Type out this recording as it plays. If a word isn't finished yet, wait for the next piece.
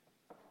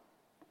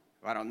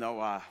I don't know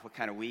what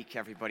kind of week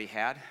everybody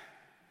had,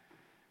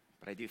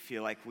 but I do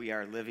feel like we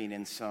are living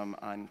in some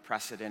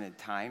unprecedented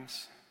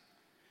times.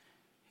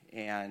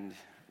 And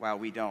while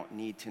we don't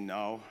need to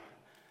know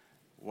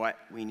what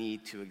we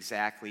need to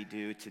exactly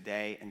do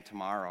today and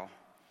tomorrow,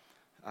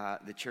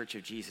 the Church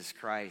of Jesus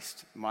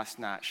Christ must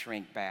not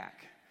shrink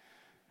back.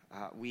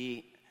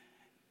 We,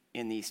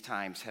 in these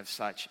times, have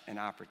such an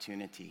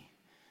opportunity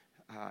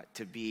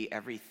to be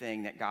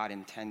everything that God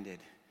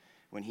intended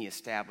when He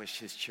established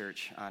His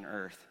church on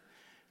earth,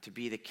 to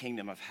be the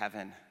kingdom of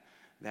heaven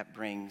that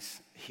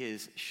brings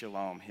His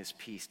shalom, His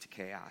peace to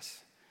chaos.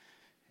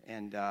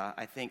 And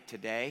I think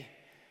today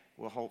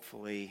we'll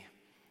hopefully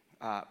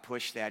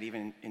push that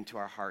even into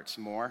our hearts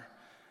more.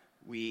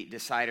 We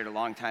decided a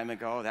long time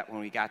ago that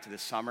when we got to the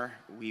summer,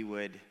 we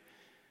would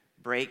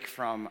break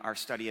from our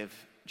study of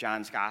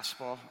John's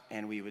Gospel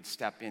and we would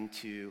step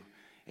into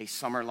a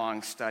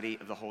summer-long study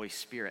of the Holy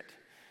Spirit.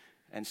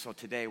 And so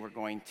today we're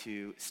going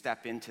to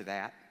step into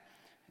that,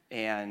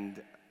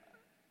 and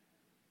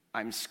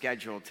I'm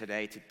scheduled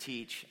today to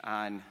teach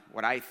on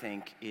what I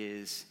think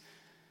is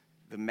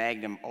the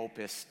magnum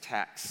opus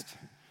text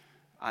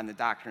on the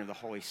doctrine of the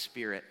Holy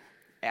Spirit,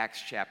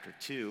 Acts chapter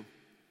 2.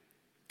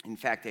 In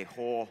fact, a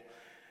whole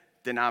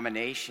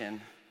denomination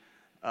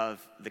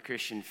of the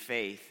Christian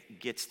faith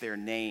gets their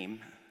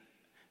name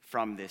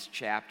from this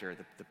chapter,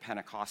 the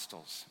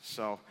Pentecostals.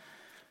 So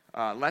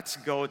let's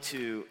go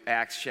to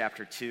Acts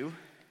chapter 2.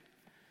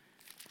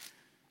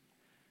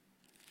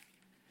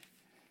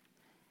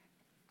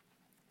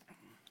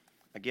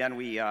 Again,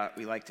 we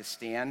like to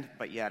stand,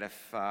 but yet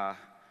if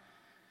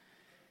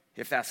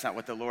that's not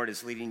what the Lord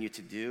is leading you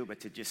to do, but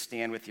to just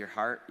stand with your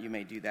heart, you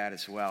may do that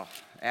as well.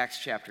 Acts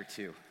chapter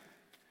 2,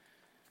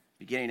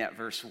 beginning at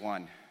verse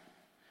 1.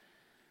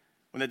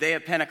 When the day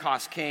of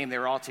Pentecost came, they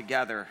were all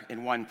together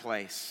in one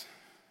place.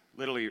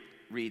 Literally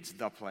reads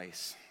the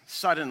place.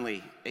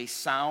 Suddenly, a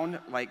sound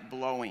like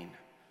blowing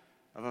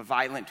of a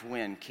violent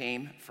wind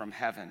came from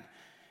heaven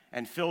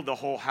and filled the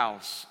whole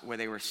house where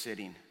they were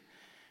sitting.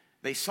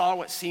 They saw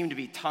what seemed to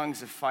be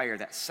tongues of fire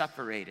that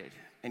separated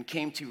and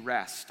came to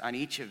rest on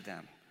each of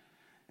them.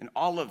 And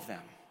all of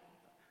them,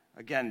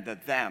 again, the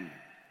them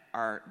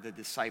are the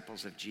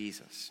disciples of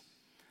Jesus.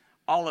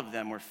 All of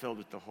them were filled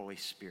with the Holy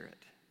Spirit.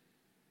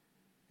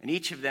 And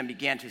each of them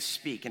began to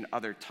speak in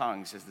other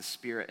tongues as the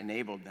Spirit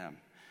enabled them.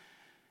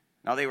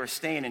 Now they were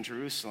staying in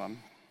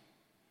Jerusalem,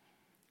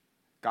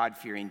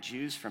 God-fearing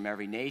Jews from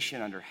every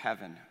nation under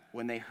heaven.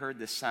 When they heard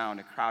the sound,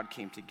 a crowd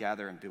came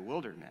together in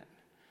bewilderment,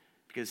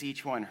 because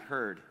each one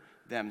heard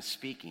them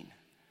speaking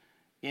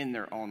in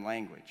their own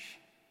language.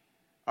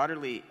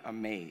 Utterly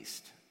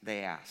amazed,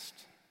 they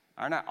asked,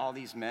 "Are not all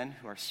these men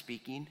who are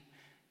speaking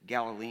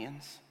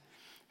Galileans?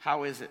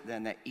 How is it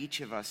then that each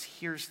of us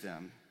hears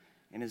them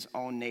in his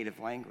own native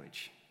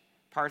language?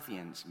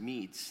 Parthians,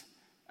 Medes,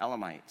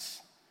 Elamites,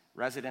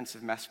 residents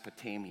of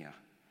Mesopotamia,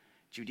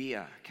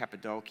 Judea,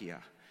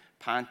 Cappadocia,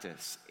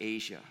 Pontus,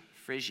 Asia,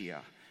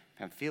 Phrygia,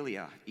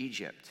 Pamphylia,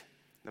 Egypt,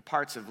 the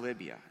parts of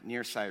Libya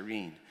near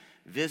Cyrene,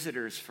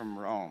 visitors from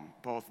Rome,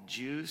 both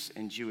Jews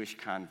and Jewish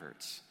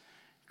converts,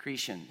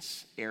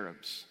 Cretans,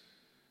 Arabs.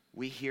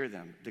 We hear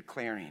them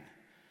declaring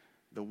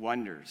the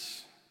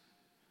wonders,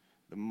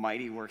 the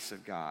mighty works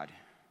of God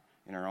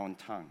in our own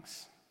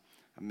tongues."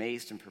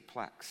 Amazed and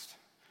perplexed,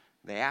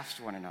 they asked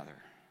one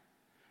another,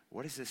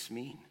 "What does this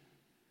mean?"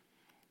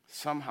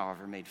 Some,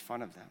 however, made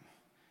fun of them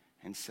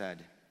and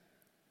said,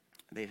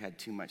 "They've had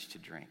too much to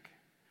drink."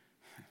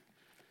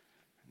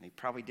 They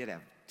probably did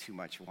have too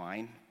much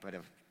wine, but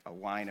a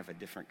wine of a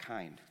different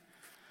kind.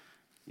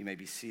 You may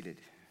be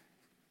seated.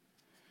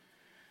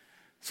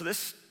 So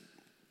this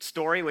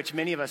story, which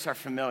many of us are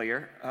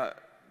familiar,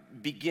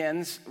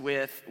 begins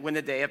with when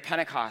the day of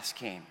Pentecost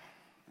came.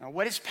 Now,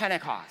 what is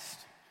Pentecost?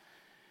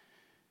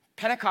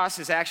 Pentecost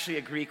is actually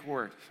a Greek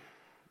word.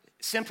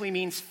 It simply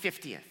means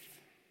 50th.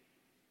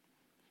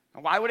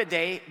 Now, why would a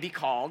day be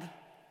called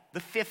the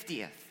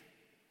 50th?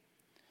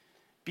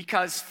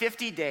 Because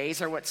 50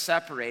 days are what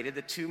separated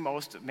the two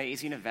most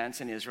amazing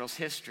events in Israel's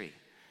history.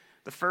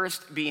 The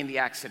first being the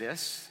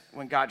Exodus,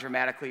 when God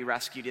dramatically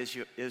rescued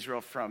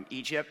Israel from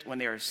Egypt when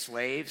they were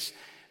slaves.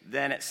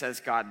 Then it says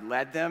God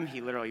led them.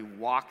 He literally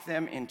walked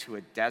them into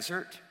a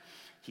desert.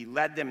 He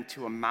led them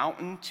to a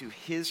mountain, to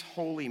His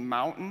holy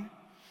mountain.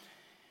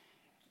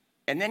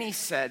 And then He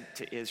said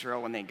to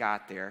Israel when they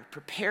got there,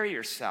 "Prepare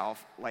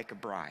yourself like a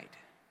bride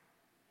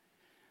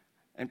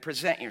and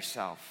present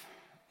yourself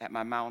at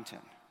my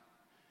mountain."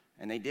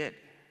 And they did.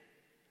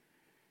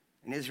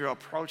 And Israel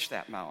approached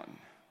that mountain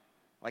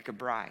like a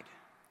bride.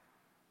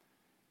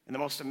 And the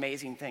most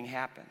amazing thing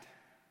happened.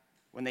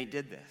 When they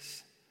did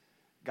this,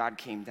 God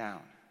came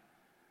down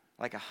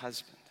like a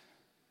husband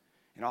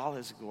in all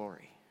His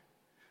glory.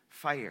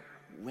 Fire,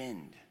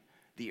 wind,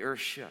 the earth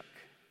shook.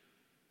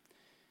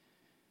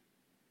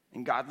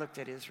 And God looked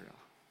at Israel,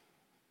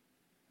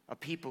 a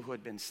people who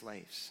had been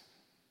slaves.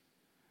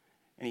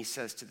 And He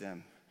says to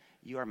them,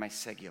 "You are my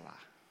Segillah."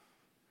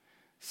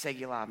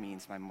 Segillah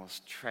means my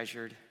most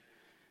treasured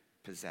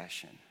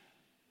possession.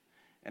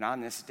 And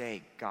on this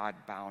day,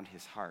 God bound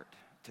His heart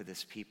to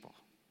this people.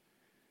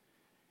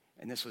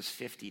 And this was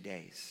 50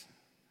 days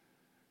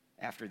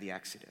after the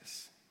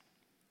Exodus.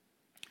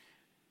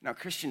 Now,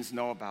 Christians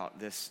know about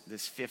this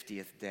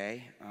 50th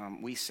day.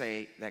 We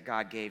say that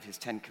God gave his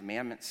 10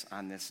 commandments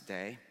on this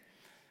day.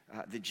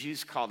 The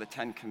Jews call the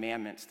 10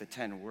 commandments the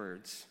 10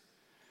 words.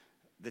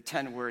 The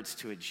 10 words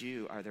to a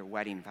Jew are their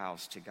wedding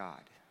vows to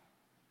God.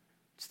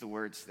 It's the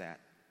words that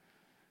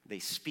they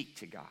speak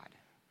to God,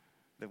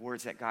 the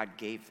words that God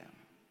gave them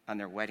on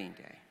their wedding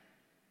day.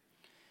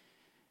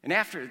 And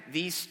after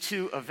these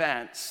two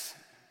events,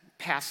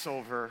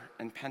 Passover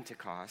and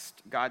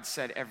Pentecost, God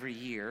said every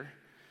year,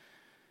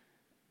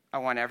 I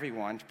want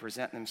everyone to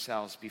present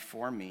themselves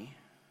before me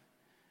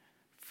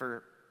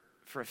for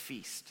a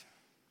feast,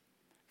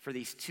 for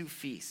these two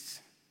feasts.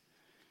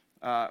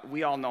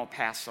 We all know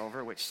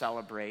Passover, which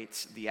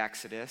celebrates the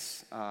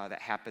Exodus that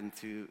happened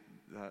through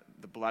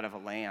the blood of a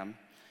lamb.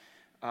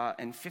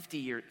 And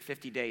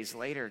 50 days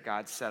later,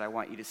 God said, I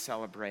want you to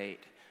celebrate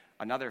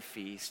another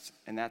feast,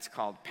 and that's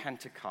called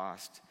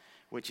Pentecost,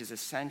 which is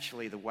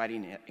essentially the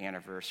wedding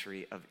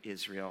anniversary of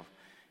Israel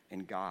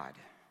and God.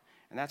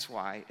 And that's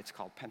why it's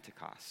called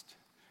Pentecost.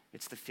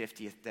 It's the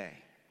 50th day,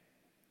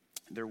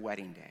 their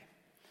wedding day.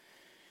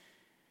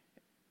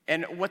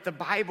 And what the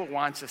Bible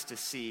wants us to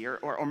see,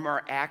 or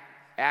more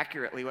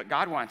accurately, what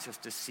God wants us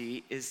to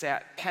see, is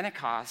that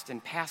Pentecost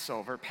and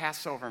Passover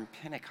and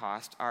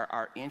Pentecost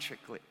are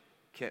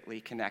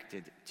intricately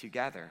connected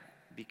together,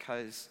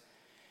 because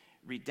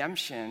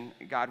redemption,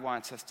 God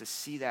wants us to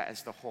see that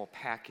as the whole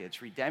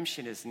package.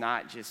 Redemption is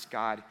not just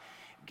God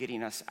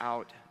getting us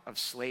out of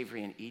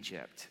slavery in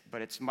Egypt,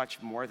 but it's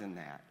much more than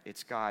that.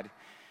 It's God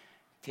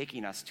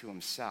taking us to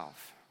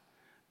himself,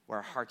 where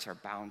our hearts are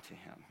bound to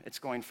him. It's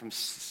going from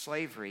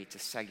slavery to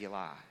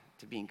Segillah,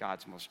 to being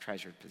God's most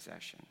treasured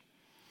possession.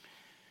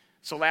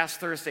 So last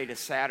Thursday to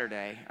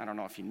Saturday, I don't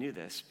know if you knew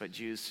this, but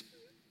Jews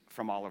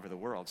from all over the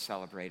world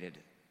celebrated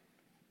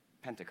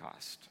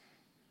Pentecost,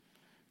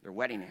 their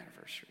wedding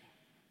anniversary.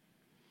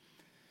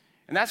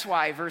 And that's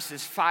why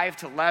verses 5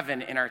 to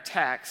 11 in our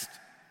text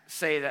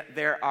say that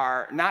there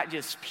are not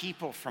just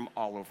people from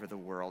all over the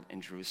world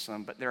in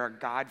Jerusalem, but there are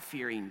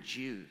God-fearing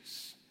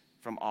Jews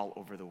from all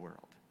over the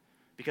world.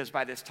 Because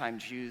by this time,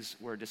 Jews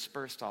were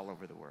dispersed all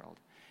over the world.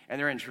 And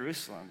they're in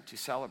Jerusalem to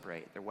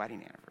celebrate their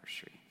wedding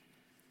anniversary.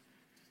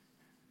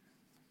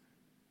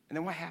 And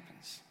then what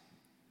happens?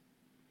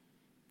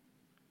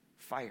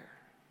 Fire.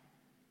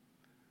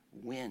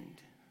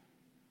 Wind.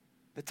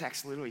 The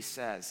text literally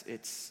says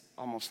it's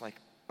almost like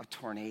a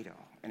tornado,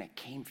 and it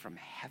came from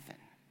heaven.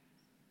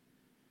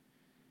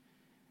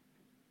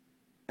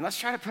 And let's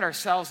try to put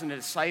ourselves in the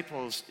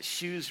disciples'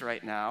 shoes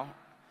right now.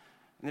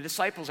 And the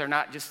disciples are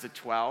not just the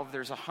 12.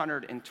 There's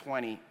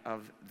 120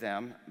 of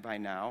them by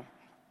now.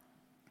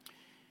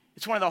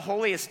 It's one of the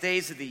holiest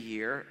days of the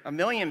year. 1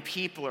 million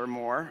people or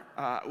more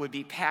would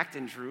be packed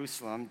in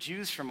Jerusalem,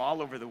 Jews from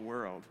all over the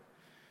world.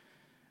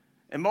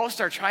 And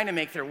most are trying to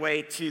make their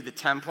way to the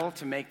temple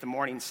to make the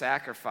morning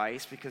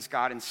sacrifice, because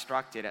God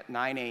instructed at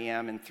 9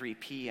 a.m. and 3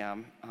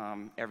 p.m.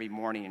 Every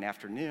morning and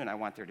afternoon, I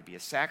want there to be a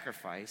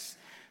sacrifice.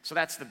 So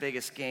that's the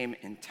biggest game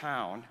in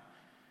town.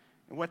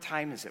 And what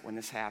time is it when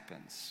this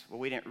happens? Well,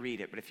 we didn't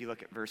read it, but if you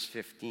look at verse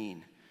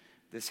 15,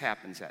 this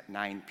happens at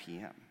 9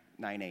 p.m.,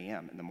 9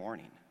 a.m. in the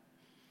morning,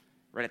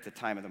 right at the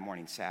time of the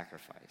morning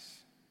sacrifice.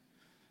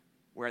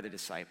 Where are the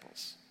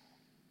disciples?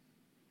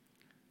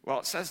 Well,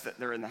 it says that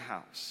they're in the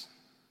house.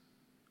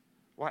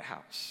 What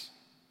house?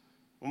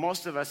 Well,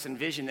 most of us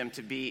envision them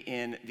to be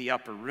in the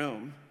upper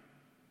room,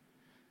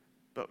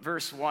 but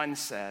verse 1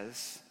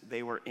 says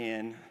they were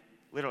in,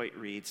 literally it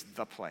reads,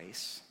 the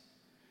place.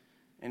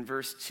 And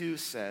verse 2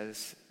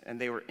 says, and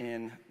they were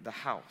in the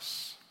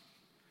house.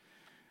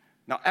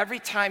 Now, every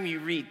time you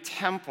read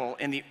temple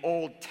in the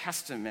Old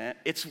Testament,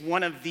 it's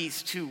one of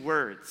these two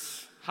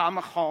words,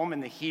 hamachom in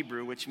the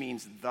Hebrew, which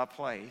means the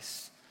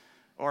place,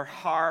 or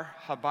har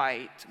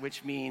habayit,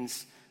 which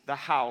means the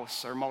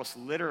house, or most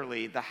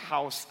literally, the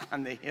house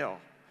on the hill.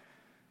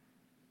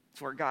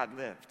 It's where God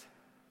lived.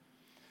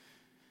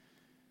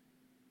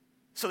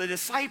 So the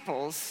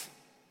disciples,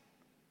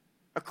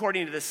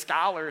 according to the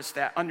scholars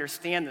that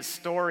understand the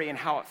story and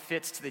how it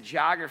fits to the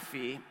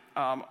geography,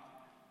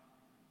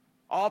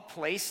 all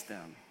place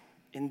them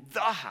in the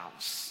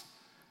house,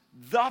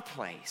 the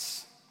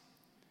place.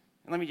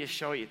 And let me just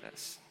show you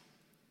this.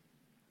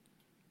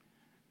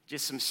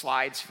 Just some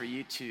slides for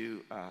you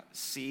to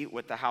see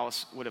what the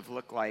house would have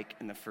looked like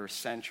in the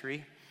first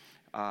century.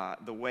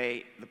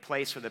 The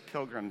place where the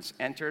pilgrims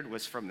entered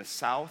was from the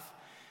south.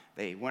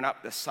 They went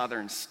up the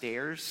southern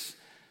stairs,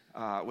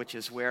 which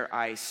is where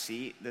I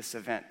see this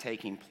event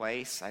taking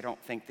place. I don't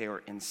think they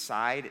were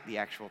inside the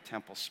actual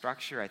temple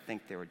structure. I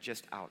think they were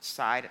just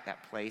outside at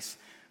that place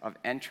of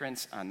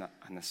entrance on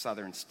the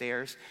southern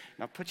stairs.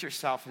 Now put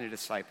yourself in the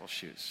disciples'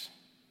 shoes.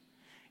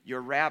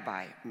 Your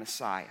rabbi,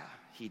 Messiah,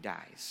 he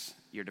dies.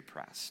 You're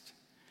depressed.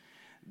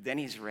 Then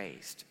he's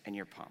raised, and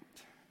you're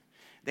pumped.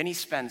 Then he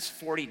spends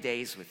 40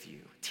 days with you,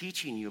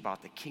 teaching you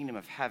about the kingdom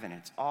of heaven.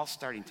 It's all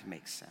starting to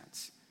make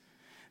sense.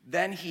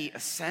 Then he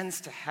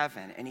ascends to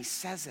heaven, and he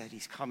says that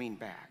he's coming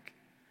back.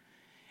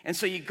 And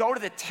so you go to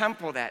the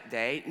temple that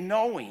day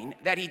knowing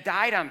that he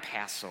died on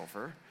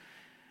Passover,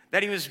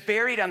 that he was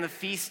buried on the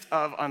Feast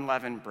of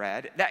Unleavened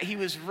Bread, that he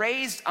was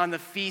raised on the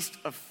Feast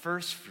of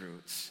First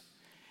Fruits.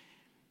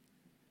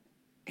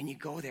 And you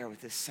go there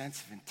with this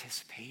sense of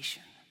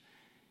anticipation.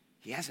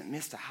 He hasn't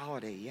missed a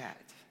holiday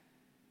yet.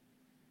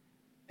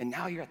 And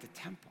now you're at the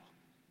temple.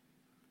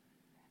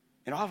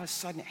 And all of a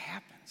sudden it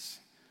happens.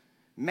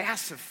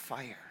 Massive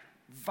fire,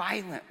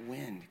 violent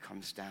wind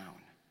comes down.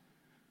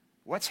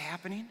 What's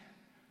happening?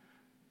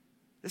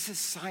 This is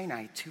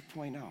Sinai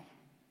 2.0.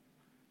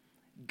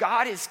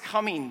 God is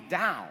coming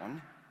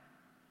down,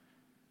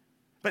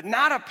 but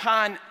not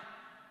upon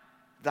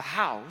the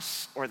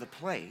house or the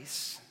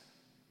place,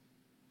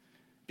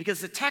 because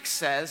the text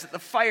says that the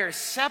fire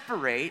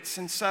separates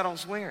and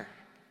settles where?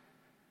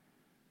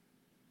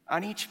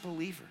 On each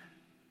believer.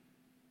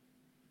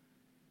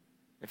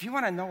 If you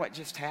want to know what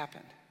just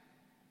happened,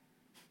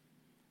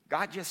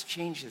 God just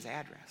changed his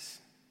address.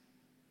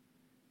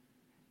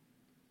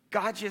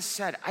 God just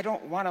said, I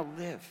don't want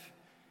to live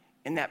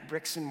in that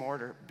bricks and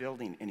mortar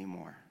building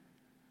anymore.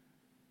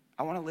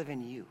 I want to live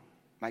in you,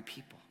 my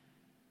people.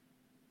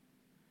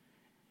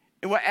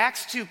 And what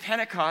Acts 2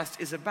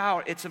 Pentecost is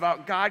about, it's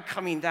about God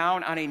coming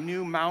down on a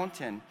new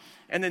mountain.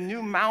 And the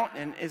new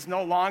mountain is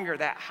no longer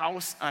that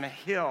house on a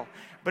hill,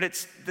 but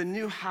it's the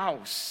new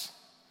house,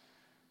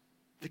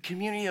 the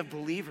community of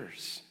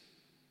believers.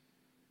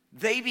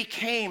 They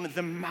became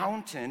the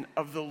mountain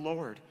of the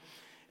Lord.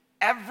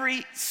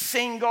 Every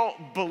single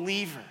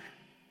believer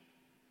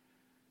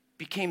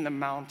became the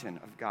mountain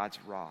of God's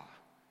raw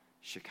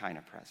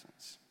Shekinah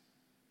presence.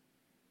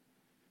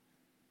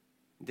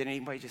 Did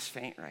anybody just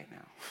faint right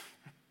now?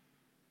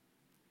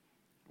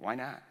 Why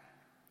not?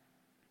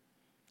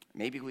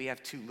 Maybe we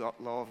have too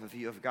low of a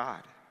view of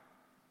God.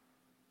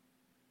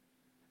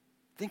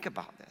 Think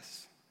about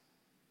this.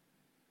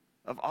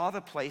 Of all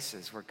the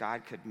places where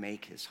God could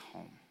make his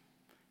home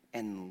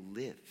and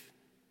live,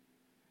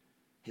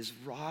 his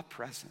raw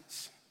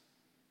presence,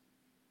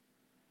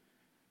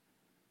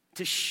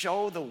 to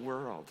show the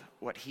world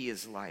what he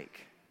is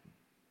like,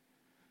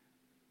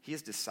 he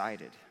has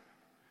decided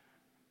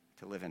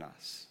to live in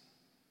us.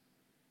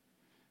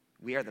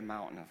 We are the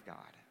mountain of God.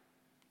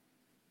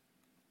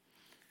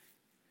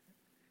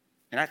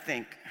 And I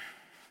think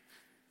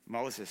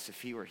Moses,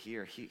 if he were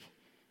here, he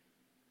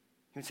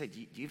would say, do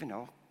you even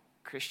know,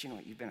 Christian,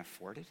 what you've been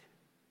afforded?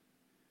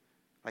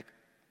 Like,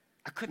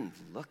 I couldn't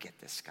look at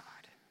this God.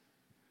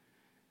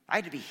 I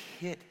had to be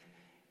hid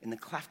in the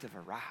cleft of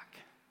a rock,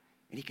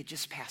 and he could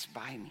just pass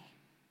by me.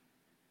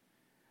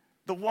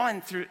 The one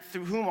through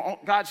whom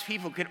God's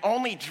people could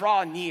only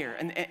draw near,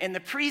 and the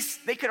priests,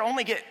 they could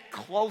only get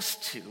close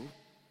to.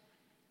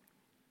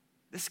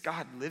 This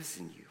God lives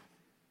in you.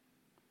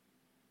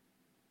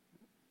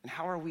 And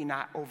how are we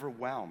not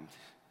overwhelmed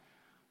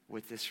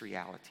with this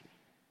reality?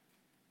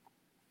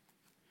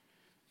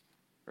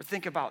 Or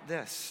think about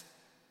this,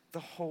 the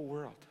whole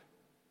world,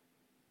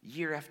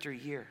 year after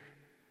year,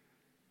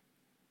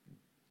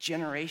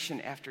 generation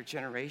after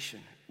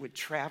generation would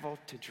travel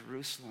to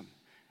Jerusalem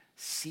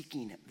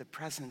seeking the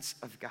presence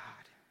of God.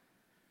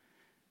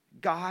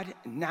 God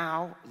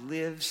now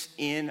lives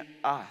in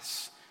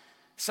us.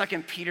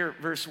 2 Peter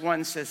verse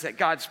 1 says that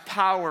God's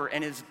power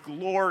and his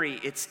glory,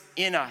 it's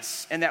in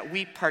us, and that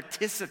we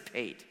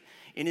participate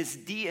in his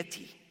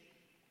deity.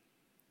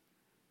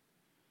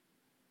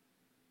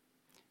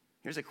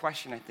 Here's a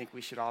question I think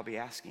we should all be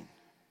asking.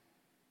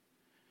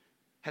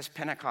 Has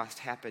Pentecost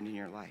happened in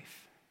your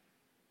life?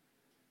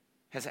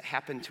 Has it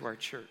happened to our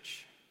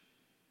church?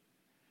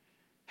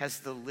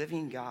 Has the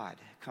living God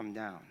come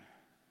down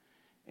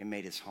and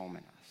made his home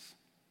in us?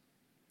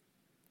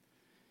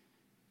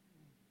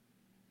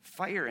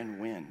 Fire and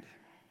wind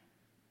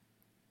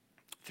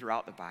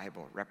throughout the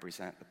Bible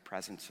represent the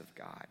presence of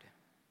God.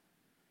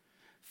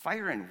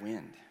 Fire and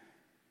wind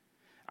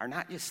are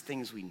not just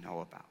things we know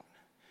about.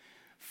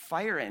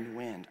 Fire and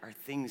wind are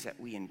things that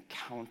we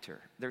encounter.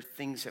 They're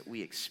things that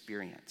we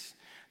experience.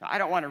 Now, I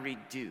don't want to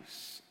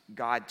reduce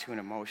God to an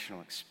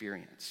emotional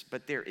experience,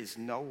 but there is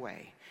no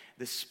way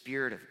the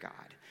Spirit of God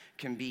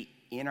can be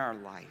in our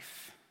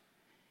life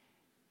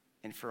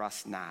and for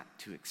us not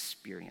to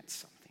experience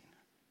something.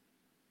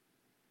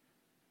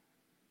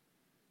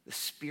 The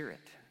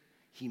Spirit,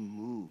 he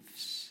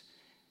moves,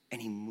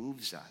 and he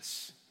moves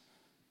us.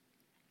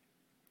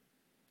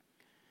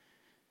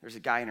 There's a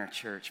guy in our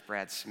church,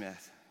 Brad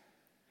Smith.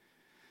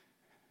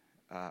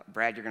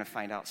 Brad, you're going to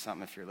find out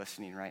something if you're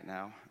listening right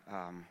now.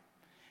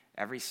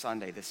 Every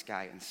Sunday, this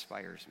guy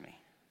inspires me.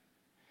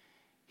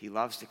 He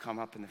loves to come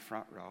up in the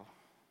front row.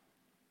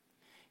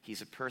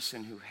 He's a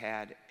person who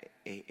had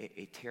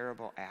a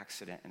terrible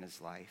accident in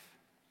his life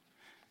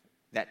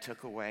that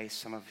took away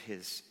some of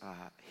his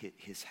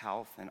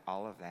health and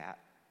all of that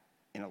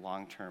in a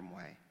long-term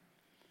way.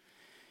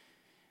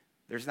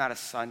 There's not a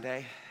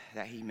Sunday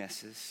that he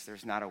misses.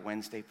 There's not a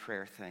Wednesday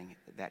prayer thing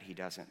that he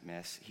doesn't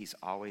miss. He's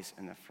always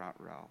in the front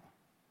row.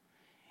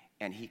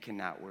 And he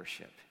cannot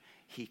worship.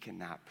 He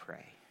cannot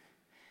pray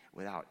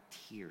without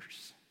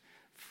tears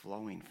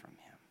flowing from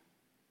him.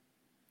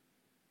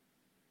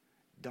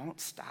 Don't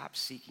stop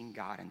seeking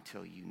God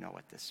until you know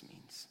what this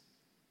means.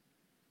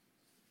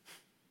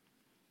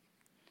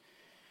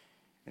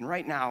 And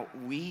right now,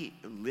 we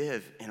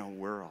live in a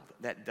world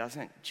that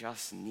doesn't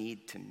just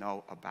need to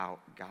know about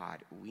God.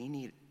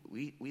 We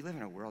live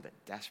in a world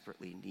that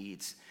desperately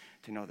needs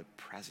to know the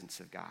presence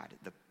of God,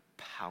 the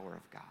power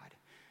of God.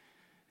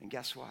 And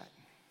guess what?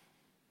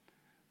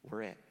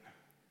 We're it.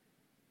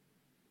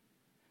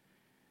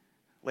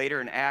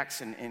 Later in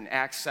Acts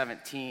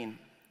 17,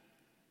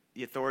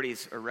 the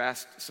authorities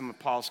arrest some of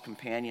Paul's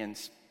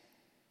companions,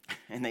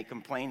 and they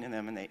complain to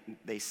them, and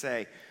they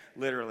say,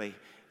 literally,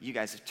 you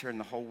guys have turned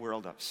the whole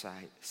world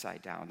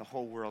upside down. The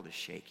whole world is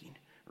shaking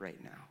right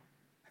now.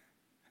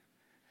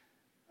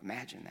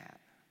 Imagine that.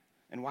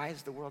 And why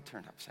is the world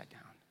turned upside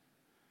down?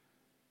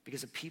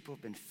 Because the people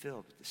have been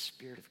filled with the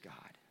Spirit of God.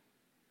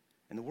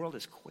 And the world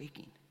is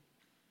quaking.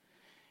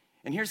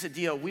 And here's the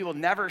deal. We will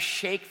never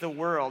shake the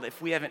world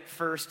if we haven't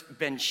first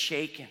been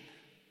shaken.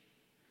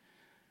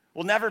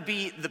 We'll never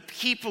be the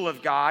people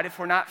of God if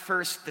we're not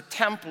first the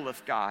temple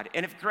of God.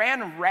 And if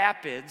Grand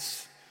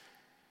Rapids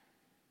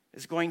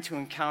is going to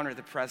encounter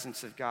the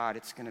presence of God,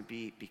 it's going to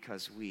be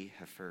because we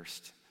have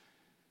first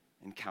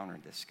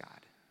encountered this God.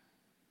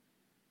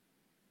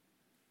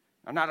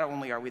 Now, not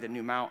only are we the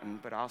new mountain,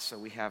 but also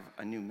we have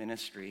a new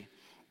ministry.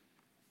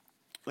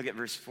 Look at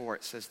verse 4.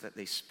 It says that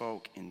they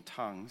spoke in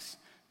tongues,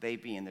 they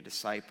being the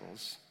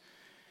disciples.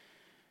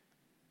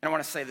 And I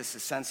want to say this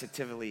as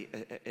sensitively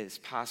as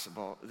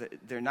possible.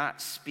 They're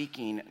not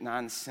speaking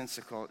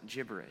nonsensical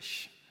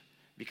gibberish,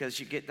 because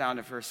you get down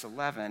to verse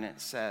 11, it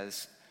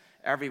says,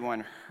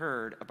 everyone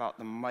heard about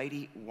the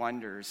mighty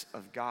wonders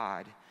of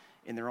God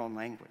in their own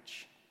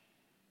language.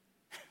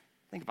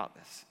 Think about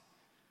this.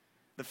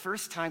 The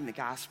first time the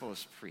gospel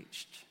is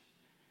preached,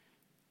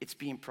 it's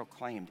being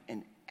proclaimed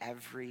in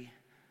every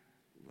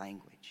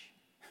language.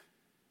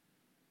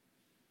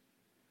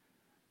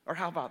 Or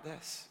how about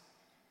this?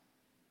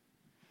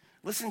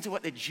 Listen to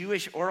what the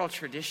Jewish oral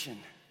tradition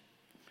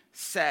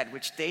said,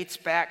 which dates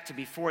back to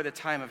before the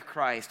time of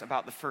Christ,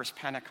 about the first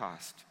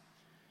Pentecost.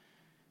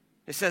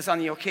 It says, on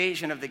the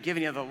occasion of the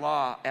giving of the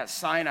law at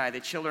Sinai, the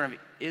children of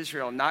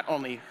Israel not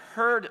only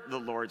heard the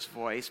Lord's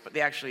voice, but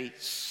they actually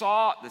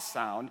saw the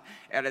sound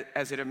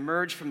as it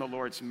emerged from the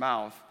Lord's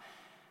mouth,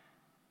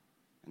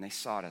 and they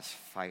saw it as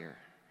fire.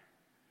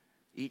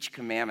 Each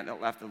commandment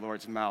that left the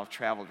Lord's mouth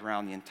traveled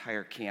around the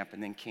entire camp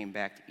and then came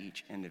back to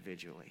each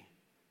individually.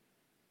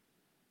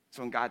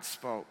 So when God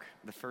spoke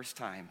the first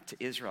time to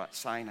Israel at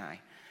Sinai,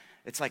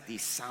 it's like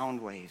these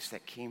sound waves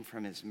that came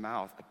from his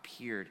mouth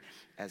appeared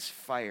as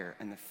fire,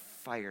 and the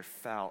fire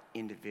fell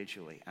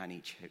individually on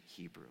each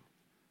Hebrew.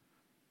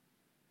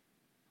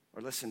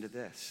 Or listen to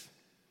this.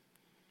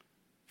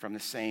 From the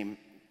same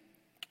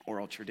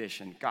oral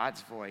tradition,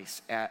 God's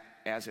voice,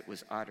 as it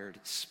was uttered,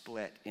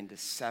 split into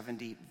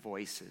 70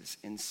 voices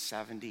in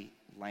 70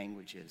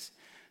 languages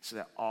so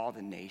that all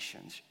the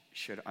nations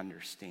should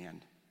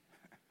understand.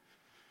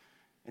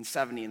 And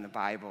 70 in the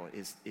Bible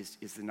is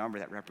the number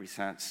that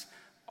represents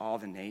all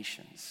the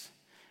nations,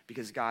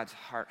 because God's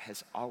heart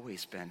has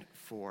always been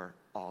for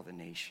all the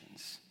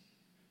nations.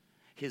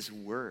 His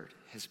word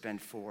has been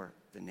for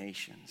the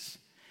nations.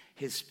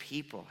 His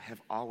people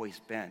have always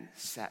been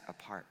set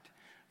apart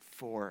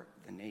for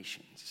the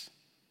nations.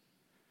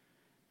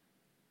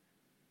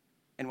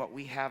 And what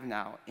we have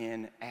now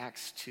in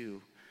Acts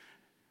 2,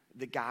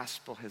 the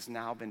gospel has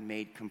now been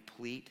made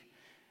complete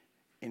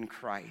in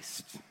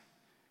Christ.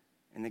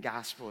 And the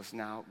gospel is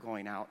now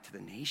going out to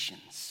the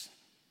nations,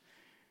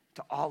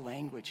 to all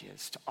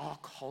languages, to all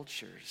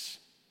cultures.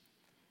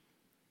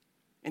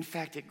 In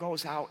fact, it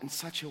goes out in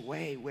such a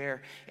way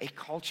where a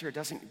culture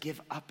doesn't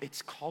give up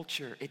its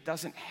culture. It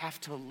doesn't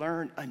have to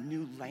learn a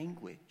new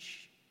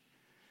language.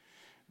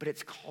 But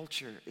its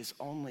culture is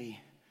only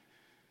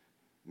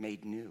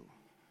made new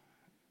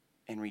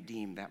and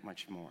redeemed that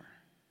much more.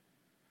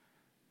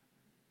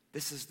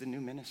 This is the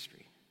new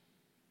ministry.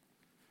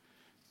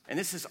 And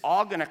this is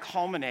all going to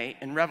culminate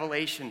in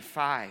Revelation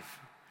 5,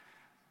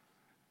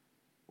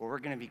 where we're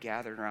going to be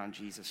gathered around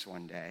Jesus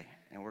one day,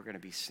 and we're going to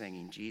be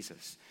singing,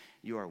 Jesus,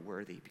 you are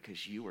worthy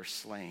because you were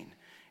slain,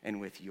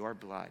 and with your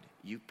blood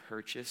you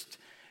purchased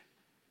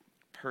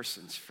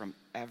persons from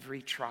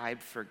every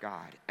tribe for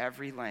God,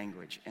 every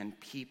language and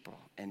people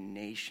and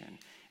nation,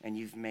 and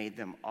you've made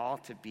them all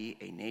to be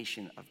a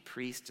nation of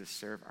priests to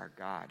serve our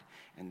God,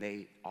 and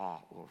they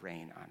all will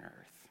reign on earth.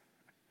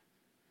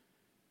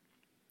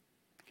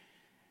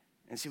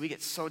 And see, we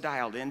get so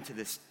dialed into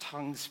this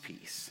tongues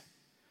piece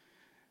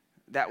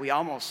that we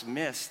almost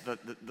miss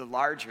the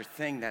larger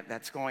thing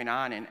that's going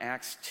on in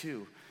Acts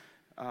 2.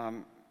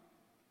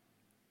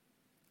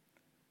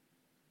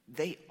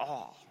 They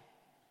all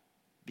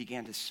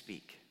began to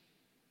speak.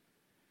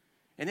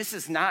 And this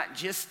is not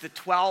just the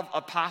 12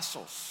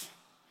 apostles.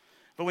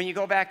 But when you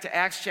go back to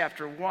Acts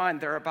chapter 1,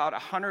 there are about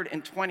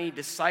 120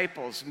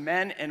 disciples,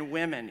 men and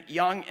women,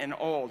 young and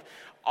old.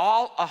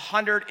 All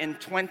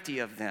 120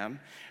 of them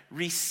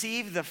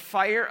receive the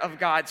fire of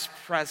God's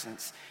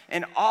presence,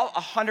 and all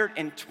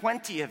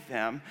 120 of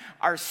them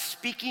are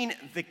speaking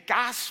the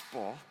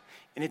gospel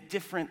in a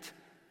different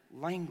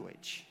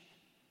language.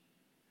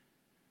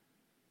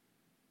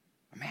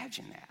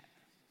 Imagine that.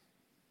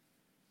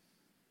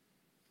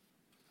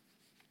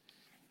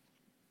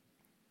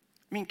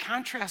 I mean,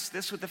 contrast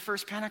this with the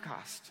first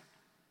Pentecost.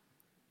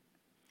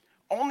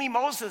 Only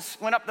Moses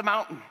went up the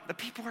mountain. The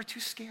people were too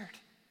scared.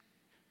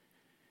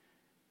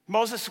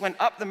 Moses went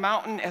up the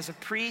mountain as a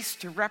priest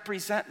to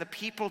represent the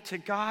people to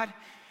God.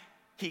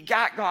 He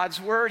got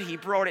God's word. He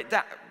brought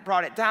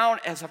it down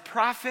as a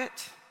prophet.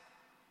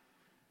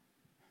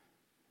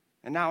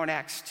 And now in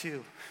Acts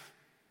 2,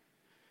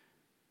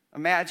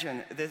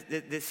 imagine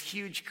this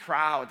huge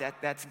crowd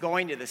that's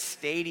going to the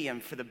stadium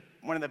for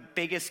one of the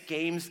biggest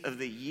games of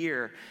the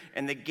year,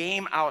 and the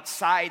game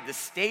outside the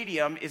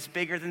stadium is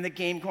bigger than the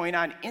game going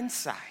on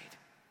inside.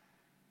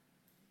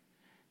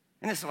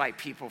 And this is why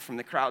people from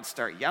the crowd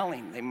start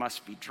yelling. They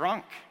must be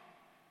drunk.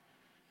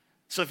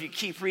 So if you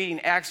keep reading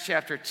Acts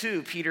chapter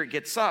 2, Peter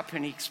gets up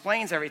and he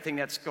explains everything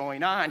that's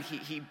going on.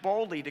 He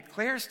boldly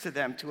declares to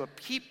them, to a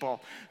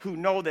people who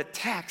know the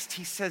text,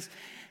 he says,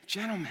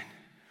 "Gentlemen,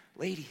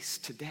 ladies,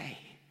 today,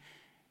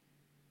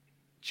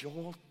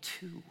 Joel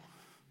 2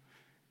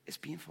 is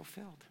being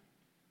fulfilled."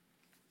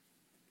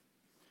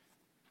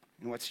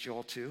 And what's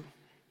Joel 2?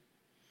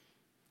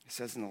 It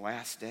says in the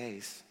last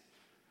days.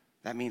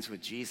 That means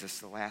with Jesus,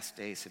 the last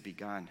days have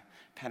begun.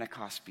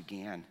 Pentecost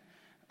began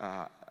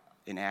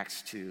in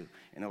Acts 2.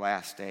 In the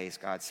last days,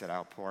 God said,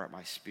 "I'll pour out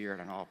my spirit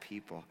on all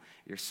people.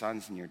 Your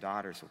sons and your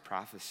daughters will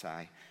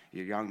prophesy.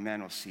 Your young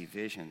men will see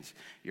visions.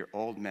 Your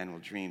old men will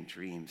dream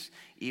dreams.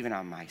 Even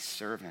on my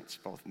servants,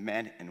 both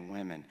men and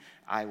women,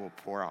 I will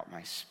pour out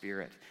my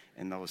spirit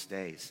in those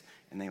days,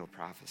 and they will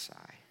prophesy."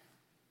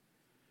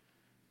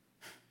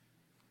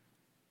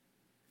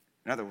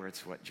 In other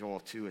words, what Joel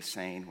 2 is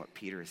saying, what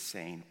Peter is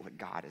saying, what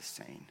God is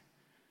saying.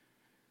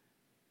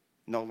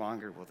 No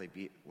longer will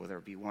there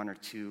be one or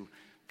two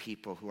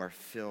people who are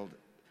filled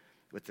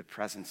with the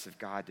presence of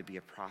God to be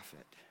a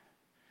prophet.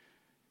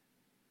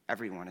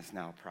 Everyone is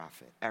now a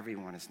prophet.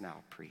 Everyone is now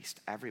a priest.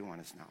 Everyone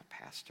is now a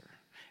pastor.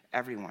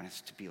 Everyone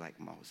is to be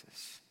like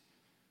Moses.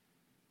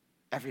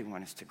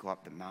 Everyone is to go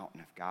up the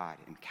mountain of God,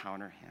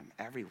 encounter him.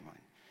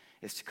 Everyone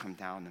is to come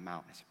down the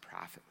mountain as a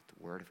prophet with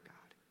the word of God.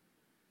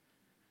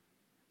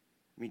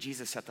 I mean,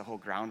 Jesus set the whole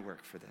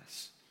groundwork for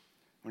this.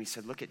 When he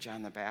said, look at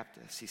John the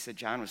Baptist, he said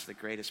John was the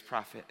greatest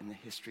prophet in the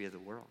history of the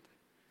world.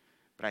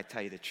 But I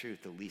tell you the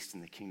truth, the least in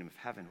the kingdom of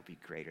heaven will be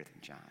greater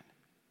than John.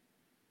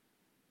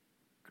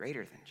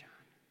 Greater than John.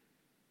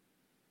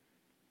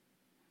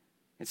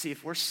 And see,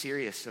 if we're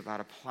serious about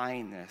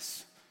applying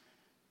this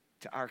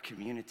to our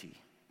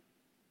community,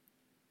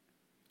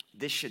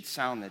 this should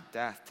sound the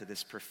death to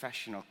this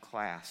professional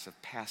class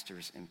of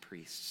pastors and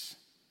priests.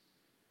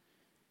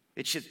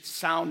 It should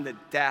sound the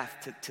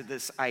death to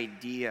this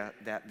idea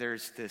that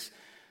there's this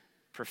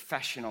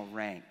professional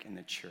rank in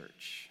the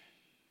church.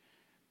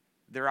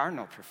 There are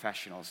no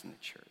professionals in the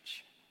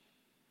church.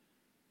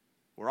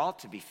 We're all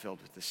to be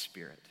filled with the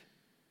Spirit,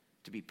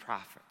 to be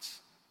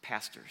prophets,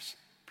 pastors,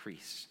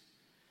 priests.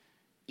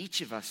 Each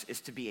of us is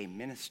to be a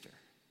minister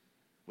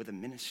with a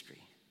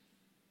ministry.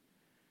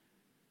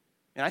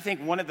 And I think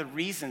one of the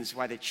reasons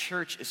why the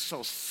church is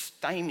so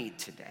stymied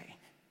today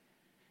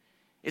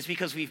is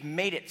because we've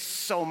made it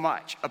so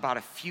much about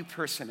a few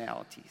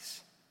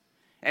personalities.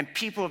 And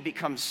people have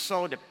become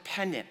so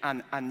dependent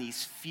on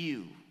these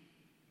few.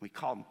 We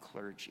call them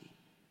clergy.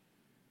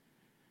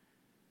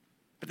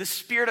 But the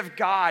Spirit of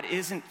God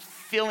isn't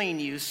filling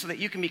you so that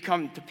you can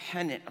become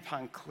dependent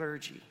upon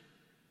clergy.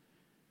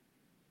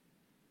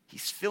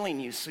 He's filling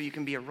you so you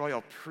can be a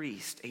royal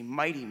priest, a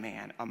mighty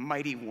man, a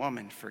mighty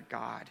woman for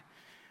God,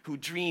 who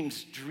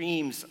dreams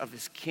dreams of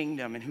his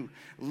kingdom and who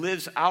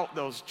lives out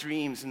those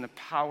dreams in the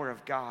power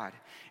of God.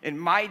 And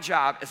my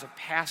job as a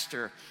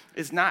pastor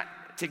is not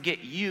to get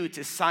you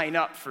to sign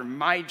up for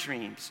my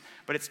dreams,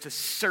 but it's to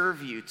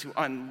serve you, to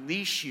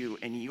unleash you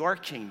in your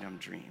kingdom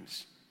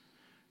dreams,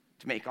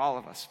 to make all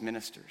of us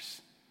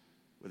ministers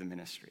with a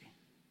ministry.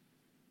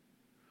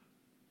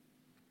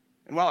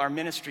 And while our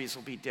ministries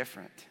will be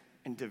different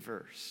and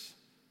diverse,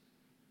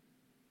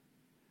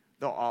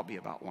 they'll all be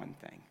about one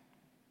thing.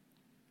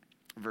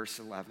 Verse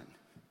 11,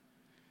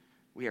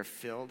 we are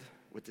filled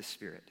with the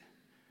Spirit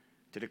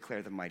to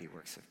declare the mighty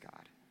works of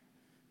God.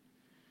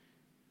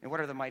 And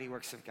what are the mighty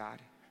works of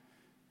God?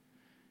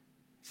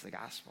 It's the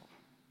gospel.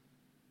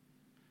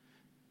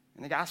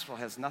 And the gospel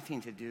has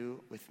nothing to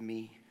do with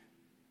me,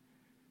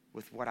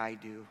 with what I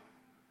do,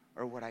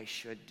 or what I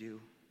should do,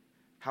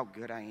 how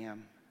good I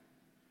am.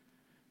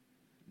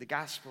 The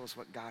gospel is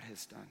what God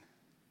has done.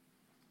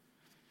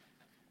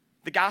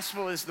 The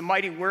gospel is the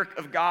mighty work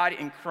of God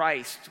in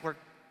Christ, where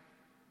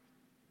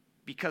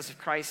because of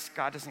Christ,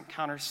 God doesn't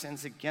count our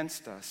sins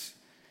against us,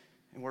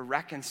 and we're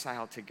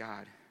reconciled to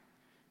God,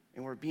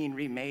 and we're being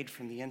remade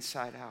from the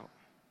inside out.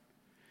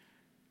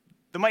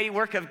 The mighty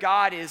work of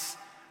God is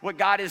what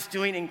God is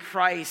doing in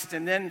Christ,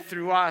 and then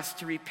through us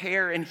to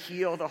repair and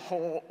heal the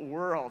whole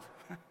world.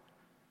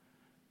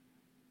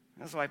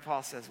 That's why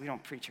Paul says we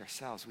don't preach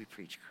ourselves, we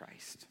preach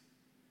Christ.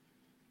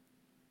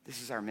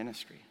 This is our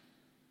ministry,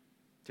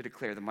 to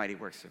declare the mighty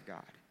works of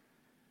God,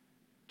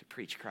 to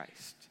preach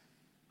Christ.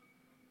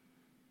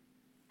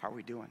 How are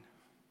we doing?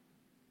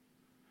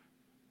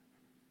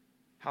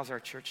 How's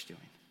our church doing?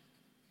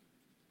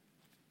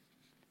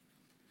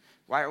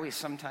 Why are we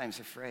sometimes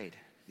afraid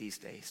these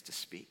days to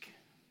speak?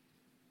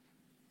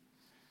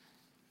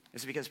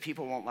 Is it because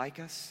people won't like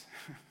us?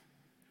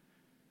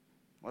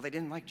 Well, they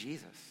didn't like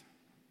Jesus.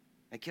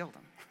 They killed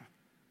him.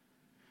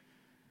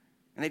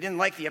 And they didn't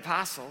like the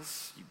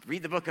apostles. You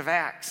read the book of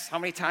Acts. How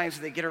many times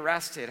did they get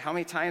arrested? How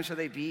many times were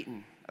they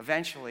beaten?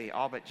 Eventually,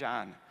 all but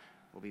John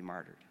will be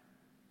martyred.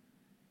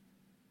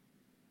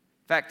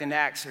 In fact, in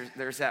Acts,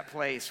 there's that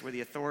place where the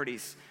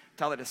authorities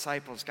tell the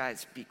disciples,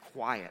 guys, be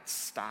quiet,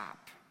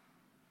 stop.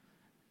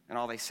 And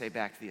all they say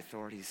back to the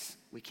authorities,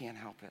 we can't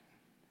help it.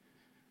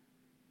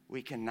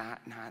 We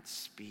cannot not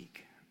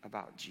speak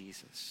about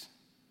Jesus.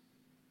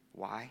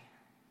 Why?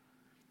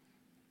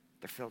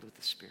 They're filled with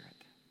the Spirit.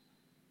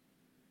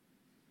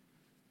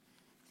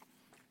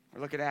 Or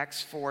look at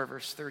Acts 4,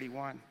 verse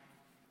 31.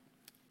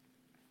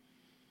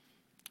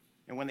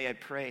 And when they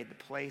had prayed,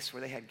 the place where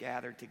they had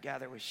gathered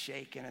together was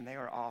shaken, and they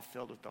were all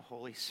filled with the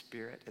Holy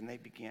Spirit, and they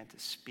began to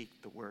speak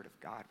the word of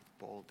God with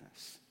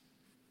boldness.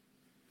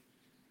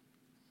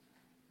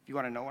 If you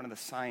want to know one of the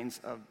signs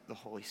of the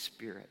Holy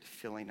Spirit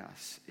filling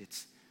us,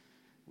 it's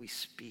we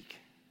speak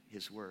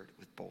his word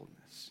with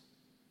boldness.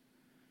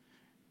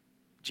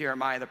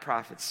 Jeremiah the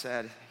prophet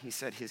said,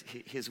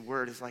 his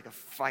word is like a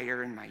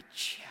fire in my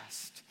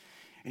chest.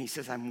 And he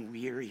says, I'm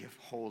weary of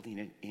holding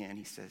it in.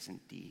 He says,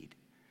 indeed,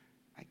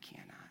 I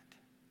cannot.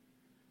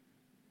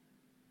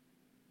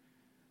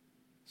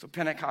 So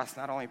Pentecost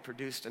not only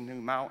produced a new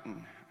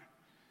mountain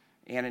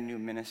and a new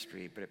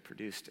ministry, but it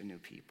produced a new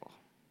people.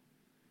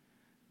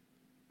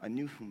 A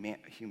new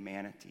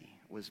humanity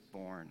was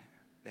born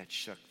that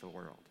shook the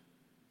world.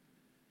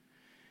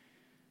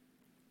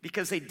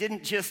 Because they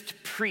didn't just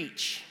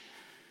preach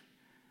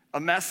a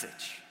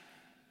message.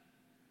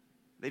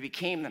 They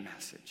became the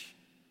message.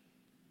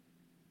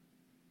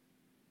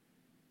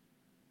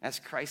 As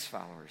Christ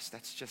followers,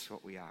 that's just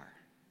what we are.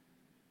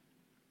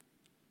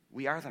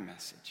 We are the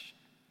message.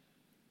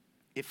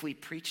 If we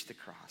preach the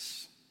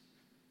cross,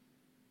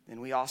 then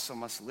we also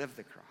must live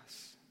the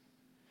cross.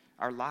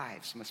 Our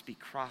lives must be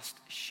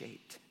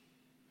cross-shaped.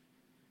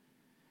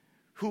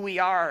 Who we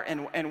are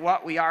and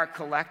what we are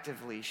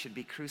collectively should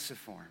be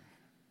cruciform.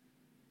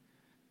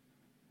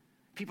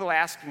 People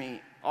ask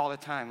me all the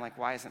time, like,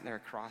 why isn't there a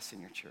cross in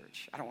your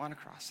church? I don't want a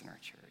cross in our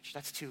church.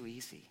 That's too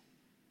easy.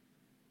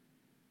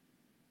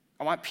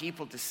 I want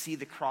people to see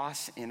the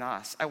cross in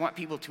us. I want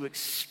people to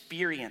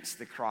experience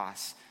the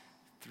cross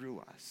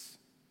through us.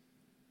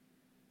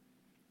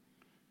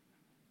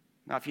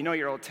 Now, if you know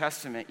your Old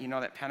Testament, you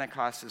know that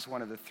Pentecost is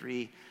one of the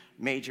three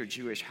major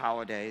Jewish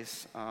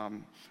holidays,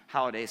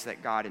 holidays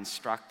that God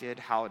instructed,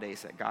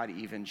 holidays that God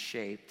even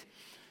shaped.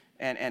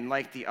 And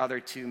like the other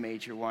two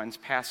major ones,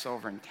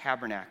 Passover and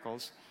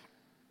Tabernacles,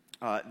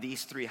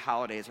 these three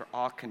holidays are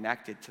all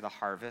connected to the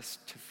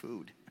harvest, to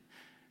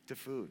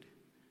food.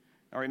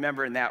 Now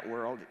remember, in that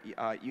world,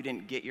 you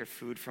didn't get your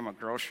food from a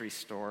grocery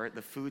store.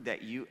 The food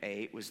that you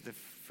ate was the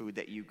food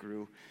that you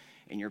grew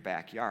in your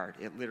backyard.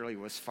 It literally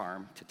was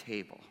farm to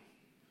table.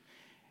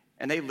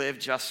 And they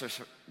lived just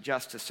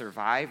to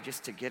survive,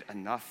 just to get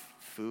enough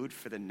food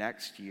for the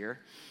next year.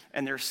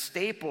 And their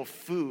staple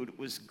food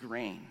was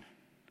grain.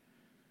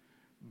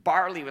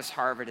 Barley was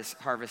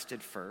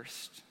harvested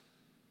first,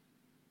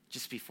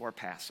 just before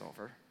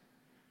Passover.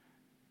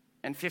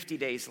 And 50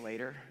 days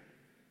later,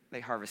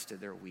 they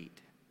harvested their wheat,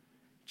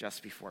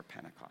 just before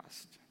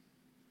Pentecost.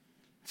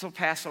 So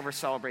Passover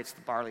celebrates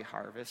the barley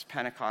harvest.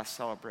 Pentecost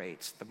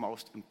celebrates the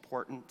most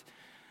important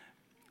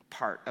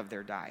part of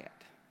their diet,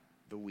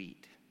 the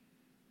wheat.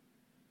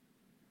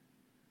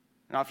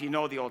 Now, if you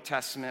know the Old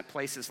Testament,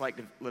 places like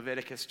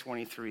Leviticus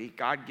 23,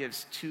 God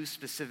gives two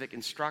specific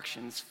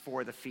instructions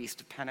for the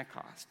Feast of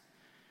Pentecost.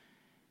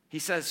 He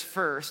says,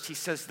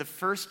 the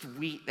first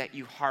wheat that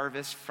you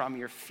harvest from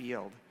your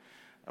field,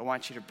 I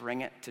want you to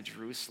bring it to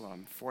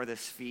Jerusalem for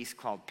this feast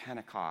called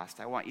Pentecost.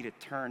 I want you to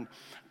turn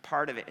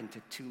part of it into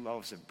 2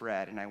 loaves of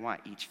bread, and I want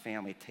each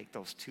family to take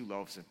those 2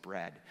 loaves of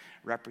bread,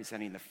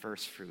 representing the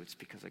first fruits,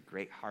 because a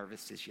great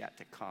harvest is yet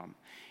to come,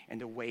 and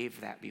to wave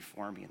that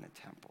before me in the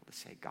temple to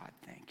say, God,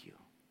 thank you.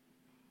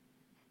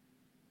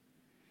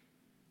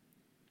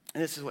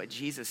 And this is what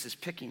Jesus is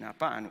picking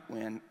up on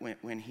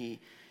when he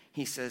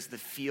says the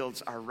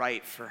fields are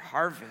ripe for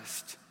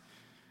harvest,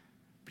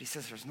 but he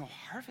says there's no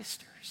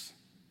harvesters.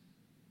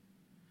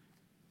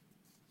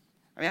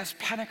 I mean, that's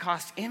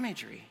Pentecost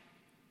imagery.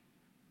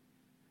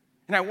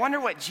 And I wonder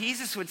what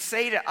Jesus would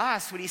say to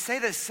us. Would he say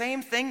the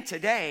same thing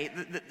today?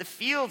 The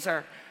fields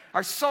are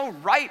so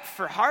ripe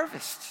for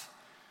harvest.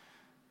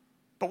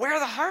 But where are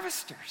the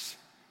harvesters?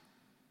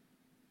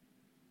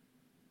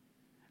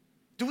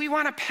 Do we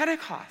want a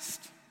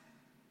Pentecost?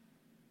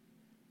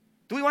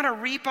 Do we want to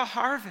reap a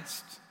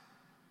harvest?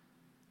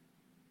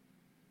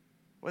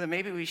 Well, then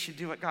maybe we should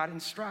do what God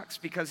instructs,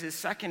 because his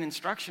second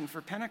instruction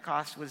for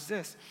Pentecost was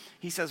this.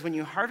 He says, when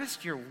you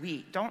harvest your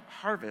wheat, don't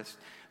harvest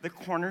the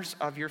corners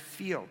of your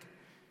field.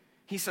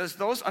 He says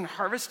those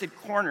unharvested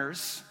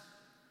corners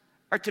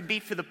are to be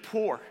for the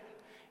poor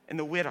and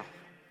the widow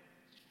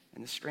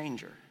and the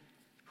stranger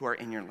who are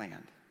in your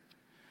land.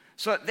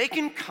 So that they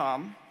can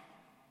come,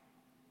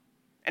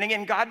 and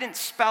again, God didn't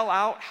spell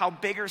out how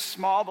big or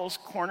small those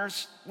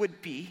corners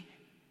would be,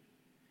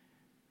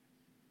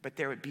 but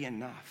there would be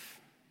enough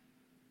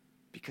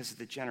because of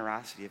the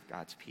generosity of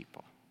God's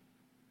people.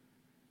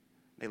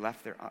 They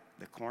left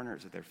the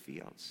corners of their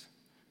fields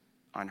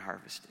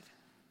unharvested.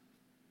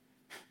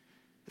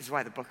 This is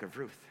why the book of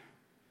Ruth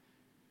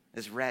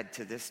is read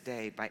to this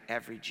day by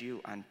every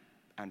Jew on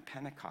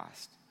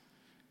Pentecost,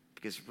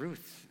 because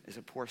Ruth is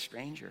a poor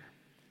stranger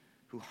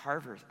who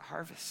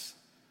harvests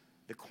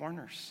the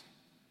corners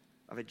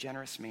of a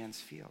generous man's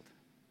field.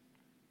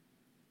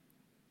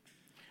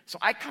 So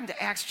I come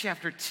to Acts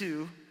chapter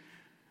 2,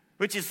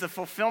 which is the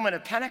fulfillment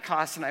of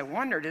Pentecost, and I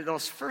wonder, did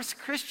those first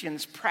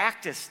Christians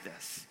practice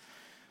this?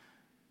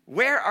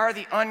 Where are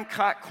the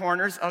uncut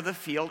corners of the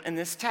field in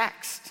this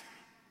text?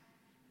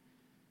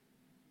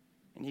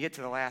 And you get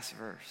to the last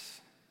verse,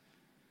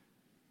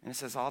 and it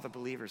says all the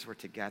believers were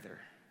together,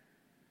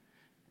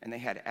 and they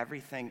had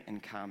everything in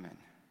common,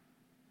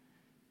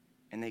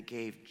 and they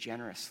gave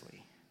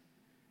generously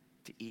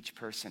to each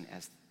person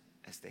as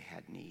they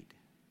had need.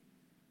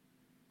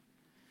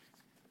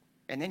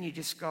 And then you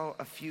just go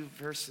a few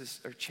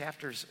verses or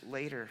chapters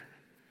later,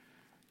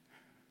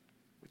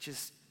 which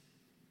is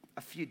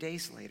a few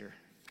days later.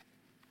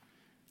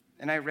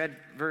 And I read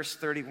verse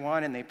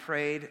 31, and they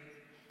prayed,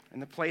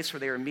 and the place where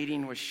they were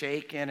meeting was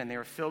shaken, and they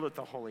were filled with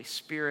the Holy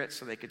Spirit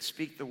so they could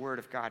speak the word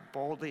of God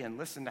boldly and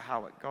listen to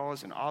how it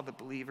goes. And all the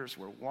believers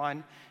were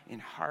one in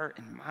heart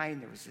and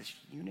mind. There was this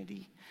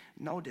unity,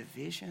 no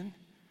division.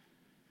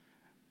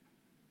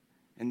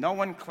 And no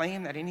one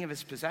claimed that any of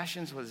his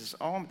possessions was his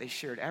own. They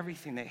shared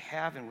everything they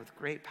have, and with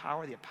great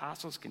power the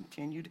apostles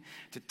continued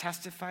to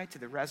testify to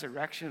the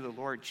resurrection of the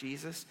Lord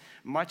Jesus.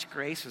 Much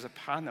grace was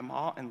upon them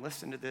all. And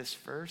listen to this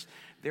verse.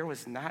 There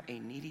was not a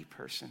needy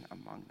person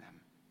among them.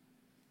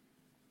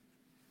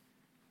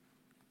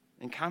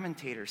 And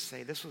commentators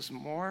say this was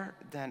more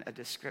than a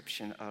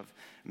description of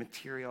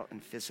material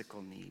and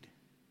physical need,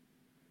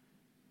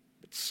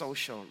 but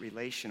social,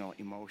 relational,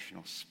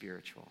 emotional,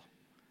 spiritual,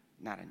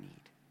 not a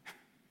need.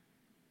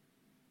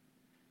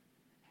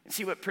 And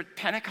see, what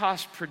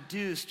Pentecost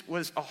produced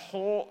was a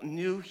whole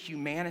new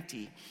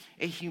humanity,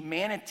 a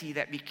humanity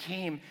that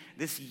became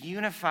this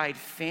unified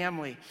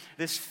family,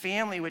 this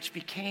family which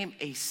became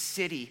a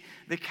city,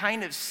 the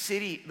kind of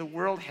city the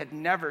world had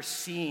never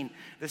seen,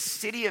 the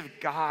city of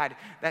God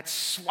that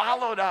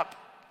swallowed up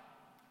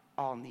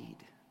all need.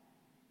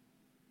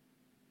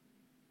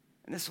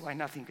 And this is why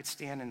nothing could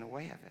stand in the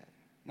way of it.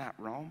 Not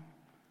Rome,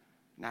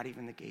 not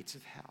even the gates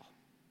of hell.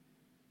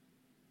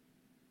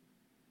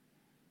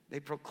 They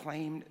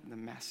proclaimed the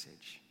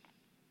message.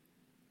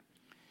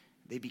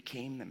 They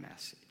became the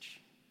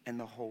message, and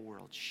the whole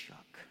world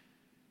shook.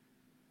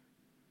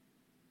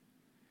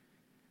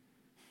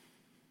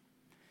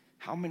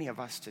 How many of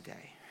us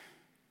today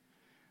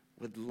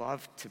would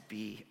love to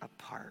be a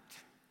part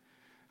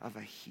of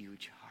a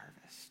huge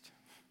harvest?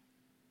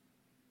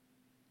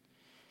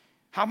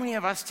 How many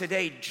of us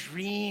today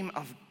dream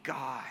of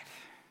God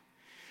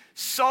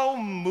so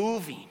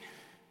moving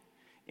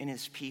in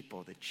his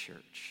people, the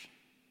church?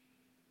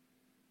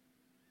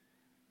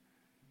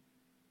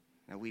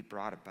 That we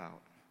brought about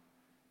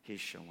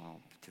his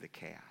shalom to the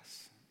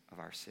chaos of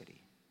our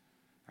city,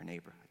 our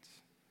neighborhoods,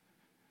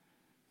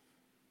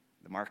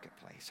 the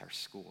marketplace, our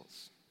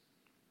schools.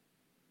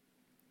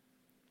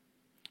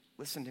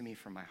 Listen to me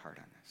from my heart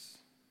on this.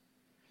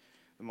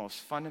 The most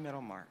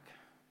fundamental mark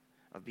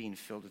of being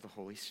filled with the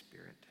Holy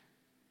Spirit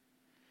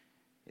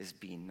is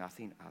being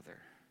nothing other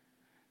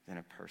than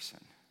a person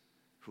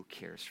who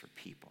cares for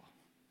people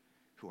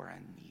who are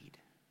in need.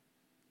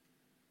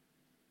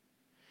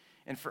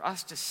 And for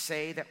us to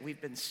say that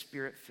we've been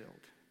Spirit-filled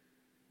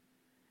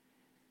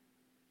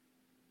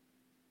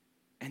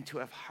and to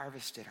have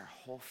harvested our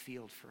whole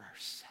field for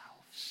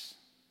ourselves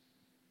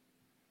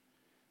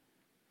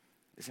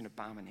is an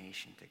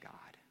abomination to God.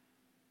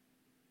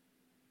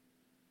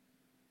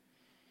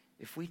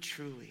 If we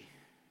truly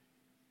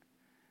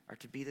are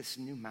to be this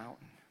new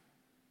mountain,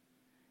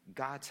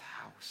 God's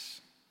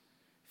house,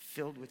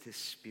 filled with his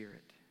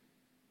Spirit,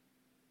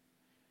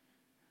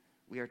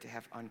 we are to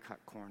have uncut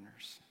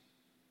corners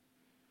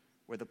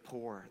where the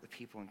poor, the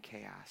people in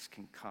chaos,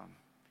 can come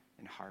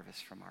and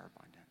harvest from our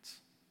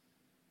abundance.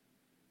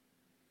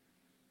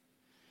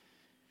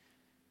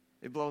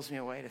 It blows me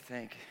away to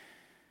think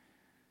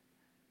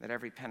that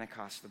every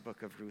Pentecost the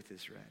book of Ruth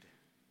is read.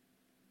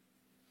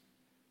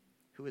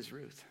 Who is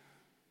Ruth?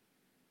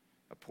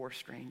 A poor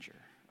stranger,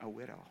 a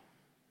widow.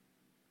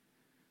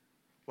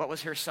 What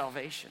was her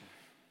salvation?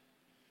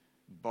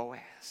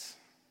 Boaz.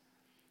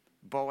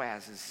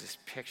 Boaz is this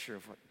picture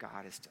of what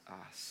God is to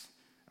us,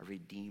 a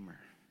redeemer,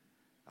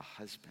 a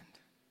husband.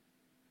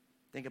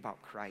 Think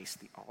about Christ,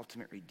 the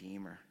ultimate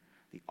Redeemer,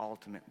 the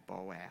ultimate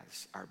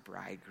Boaz, our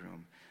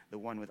bridegroom, the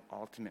one with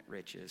ultimate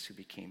riches who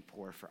became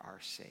poor for our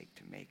sake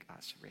to make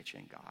us rich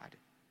in God.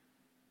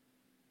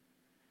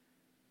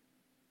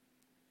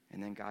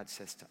 And then God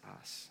says to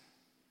us,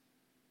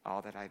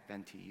 all that I've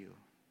been to you,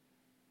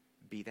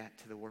 be that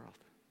to the world.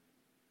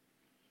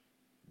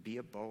 Be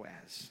a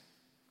Boaz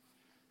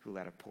who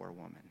let a poor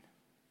woman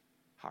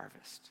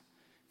harvest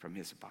from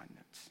his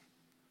abundance.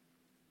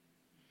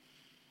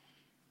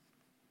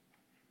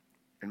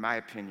 In my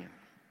opinion,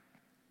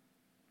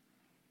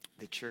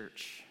 the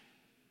church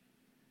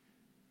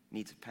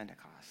needs a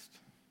Pentecost.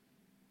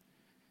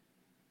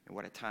 And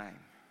what a time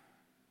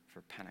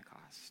for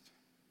Pentecost.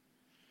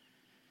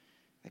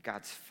 That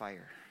God's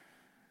fire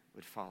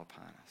would fall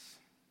upon us.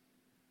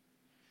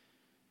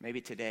 Maybe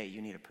today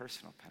you need a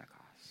personal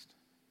Pentecost.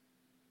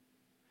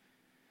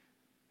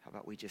 How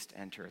about we just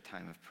enter a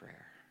time of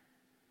prayer,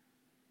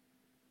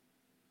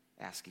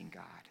 asking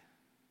God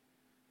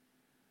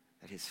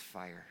that his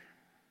fire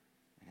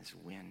and his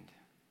wind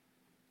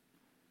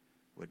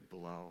would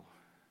blow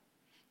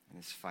and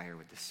his fire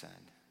would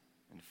descend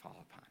and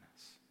fall upon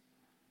us.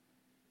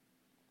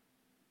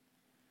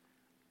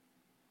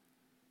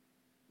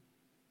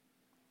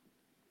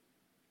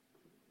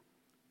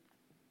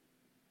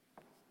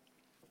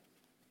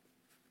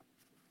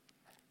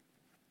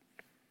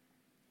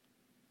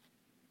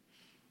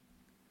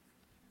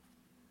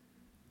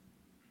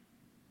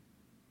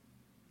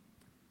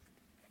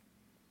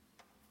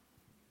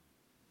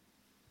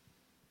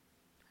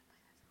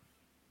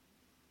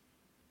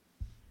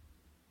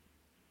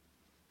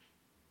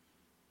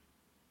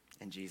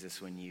 And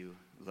Jesus, when you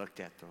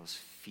looked at those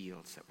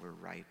fields that were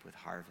ripe with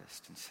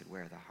harvest and said,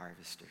 where are the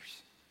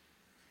harvesters?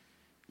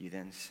 You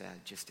then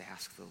said, just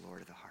ask the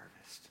Lord of the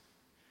harvest.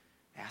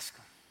 Ask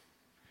him.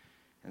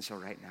 And so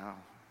right now,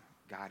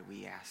 God,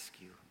 we ask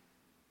you,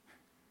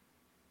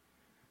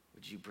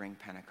 would you bring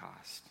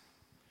Pentecost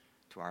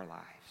to our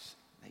lives,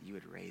 that you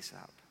would raise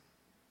up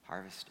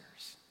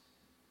harvesters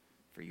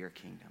for your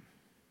kingdom.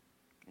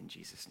 In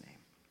Jesus' name,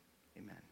 amen.